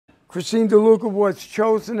Christine DeLuca was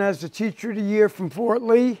chosen as the Teacher of the Year from Fort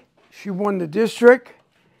Lee. She won the district,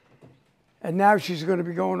 and now she's going to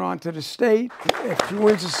be going on to the state. If she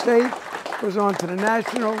wins the state, goes on to the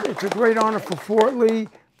national. It's a great honor for Fort Lee,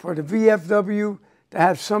 for the VFW, to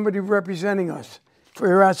have somebody representing us. For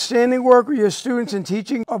your outstanding work with your students in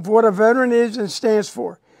teaching of what a veteran is and stands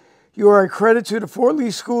for. You are a credit to the Fort Lee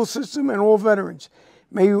school system and all veterans.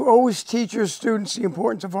 May you always teach your students the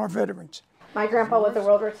importance of our veterans. My grandpa was a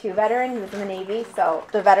World War II veteran. He was in the Navy, so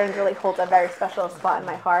the veterans really hold a very special spot in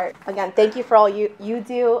my heart. Again, thank you for all you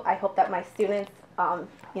do. I hope that my students,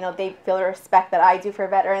 they feel the respect that I do for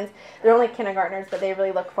veterans. They're only kindergartners, but they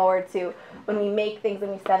really look forward to when we make things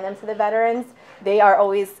and we send them to the veterans. They are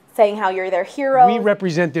always saying how you're their hero. We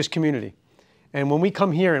represent this community, and when we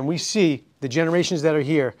come here and we see the generations that are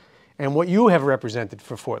here and what you have represented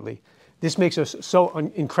for Fort Lee, this makes us so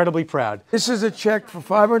incredibly proud. This is a check for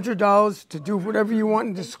 $500 to do whatever you want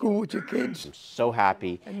in the school with your kids. I'm so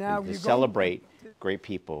happy to celebrate great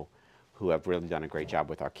people who have really done a great job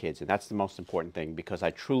with our kids. And that's the most important thing, because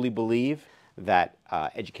I truly believe that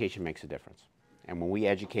education makes a difference. And when we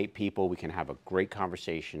educate people, we can have a great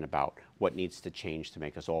conversation about what needs to change to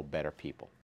make us all better people.